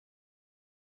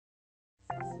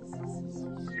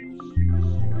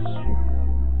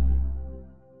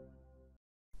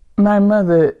My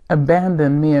mother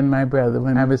abandoned me and my brother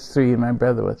when I was 3 and my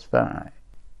brother was 5.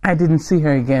 I didn't see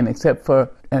her again except for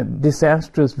a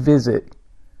disastrous visit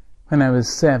when I was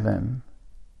 7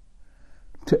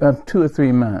 of 2 or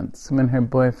 3 months when her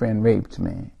boyfriend raped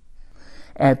me.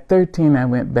 At 13, I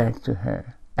went back to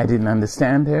her. I didn't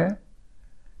understand her.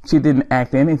 She didn't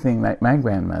act anything like my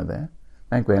grandmother.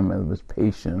 My grandmother was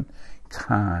patient,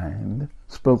 kind,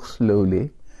 spoke slowly.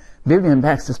 Vivian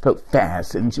Baxter spoke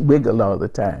fast and she wiggled all the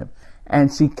time.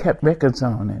 And she kept records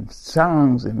on and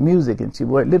songs and music, and she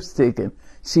wore lipstick and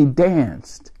she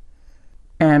danced.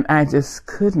 And I just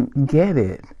couldn't get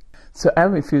it. So I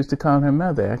refused to call her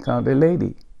mother. I called her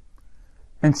lady.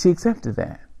 And she accepted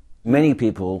that. Many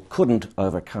people couldn't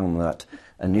overcome that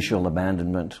initial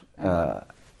abandonment.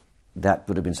 That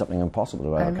would have been something impossible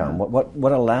to overcome.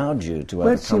 What allowed you to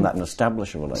overcome that and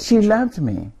establish a relationship? She loved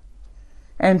me.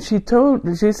 And she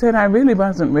said I really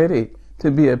wasn't ready to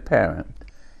be a parent.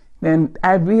 Then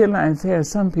I realized there are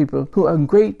some people who are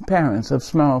great parents of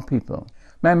small people.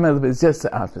 My mother was just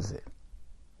the opposite.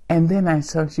 And then I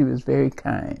saw she was very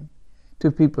kind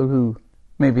to people who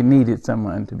maybe needed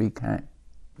someone to be kind.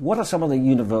 What are some of the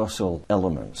universal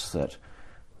elements that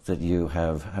you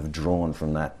have drawn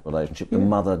from that relationship, the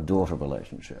mother-daughter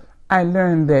relationship? I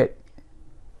learned that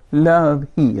love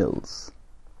heals.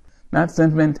 Not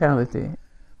sentimentality,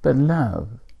 but love.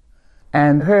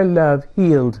 And her love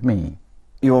healed me.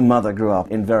 Your mother grew up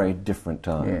in very different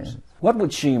times. Yes. What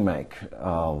would she make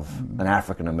of an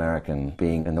African-American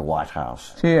being in the White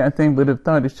House? She, I think, would have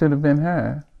thought it should have been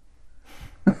her.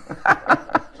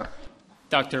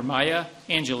 Dr. Maya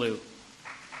Angelou.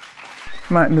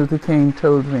 Martin Luther King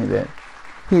told me that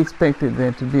he expected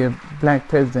there to be a black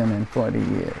president in 40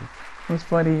 years. It was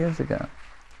 40 years ago.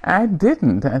 I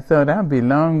didn't. I thought I'd be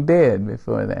long dead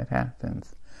before that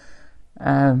happens.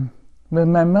 But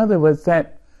my mother was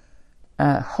that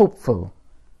hopeful.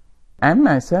 I'm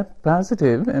myself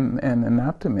positive and an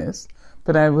optimist,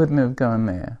 but I wouldn't have gone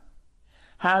there.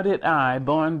 How did I,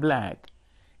 born black,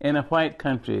 in a white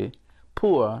country,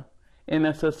 poor, in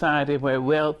a society where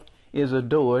wealth is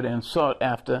adored and sought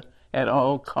after at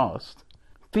all costs,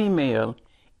 female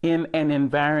in an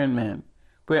environment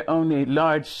where only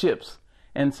large ships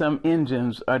and some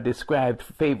engines are described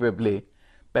favorably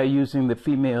by using the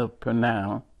female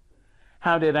pronoun,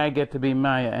 how did I get to be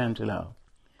Maya Angelou?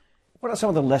 What are some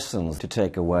of the lessons to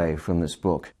take away from this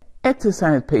book?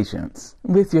 Exercise patience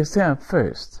with yourself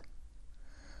first,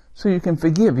 so you can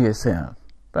forgive yourself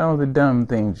for all the dumb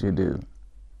things you do.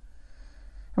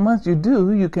 And once you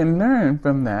do, you can learn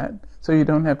from that so you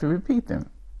don't have to repeat them.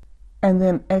 And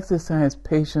then exercise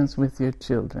patience with your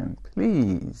children,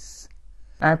 please.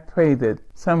 I pray that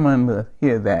someone will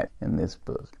hear that in this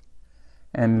book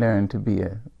and learn to be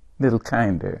a little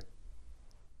kinder